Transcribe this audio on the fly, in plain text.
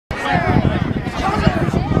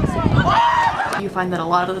find that a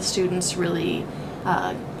lot of the students really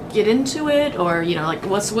get into it, or like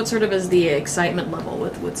what sort of is the excitement level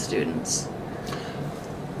with students?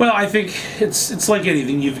 Well, I think it's like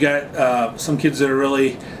anything. You've got some kids that are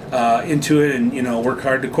really into it and work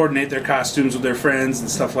hard to coordinate their costumes with their friends and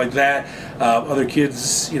stuff like that. Other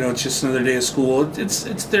kids, it's just another day of school.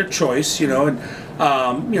 It's their choice, and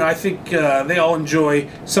I think they all enjoy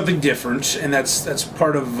something different, and that's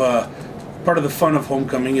part of the fun of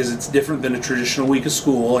homecoming. Is it's different than a traditional week of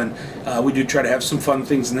school, and we do try to have some fun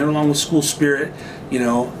things in there along with school spirit.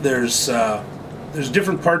 There's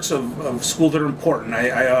different parts of school that are important.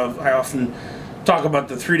 I often talk about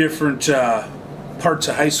the three different parts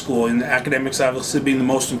of high school, and academics obviously being the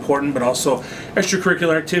most important, but also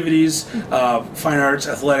extracurricular activities, fine arts,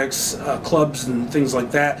 athletics, clubs, and things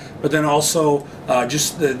like that. But then also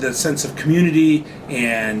just the sense of community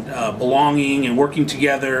and belonging and working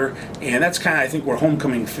together, and that's kind of, I think, where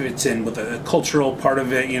homecoming fits in with the cultural part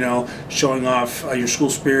of it. Showing off your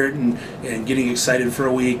school spirit and getting excited for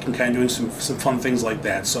a week and kind of doing some fun things like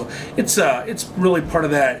that. So it's really part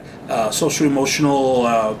of that social emotional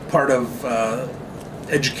part of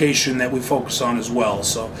education that we focus on as well.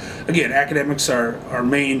 So again, academics are our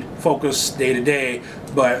main focus day to day,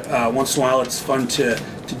 but once in a while it's fun to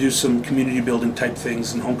do some community building type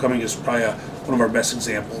things, and homecoming is probably one of our best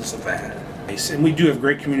examples of that. And we do have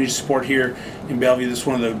great community support here in Bellevue. That's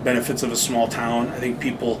one of the benefits of a small town. I think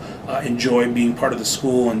people enjoy being part of the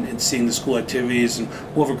school and seeing the school activities, and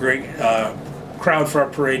we'll have a great crowd for our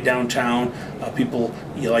parade downtown. People,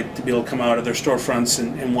 like to be able to come out of their storefronts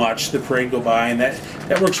and watch the parade go by, and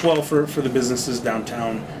that works well for the businesses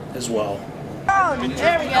downtown as well.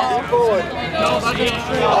 There we go.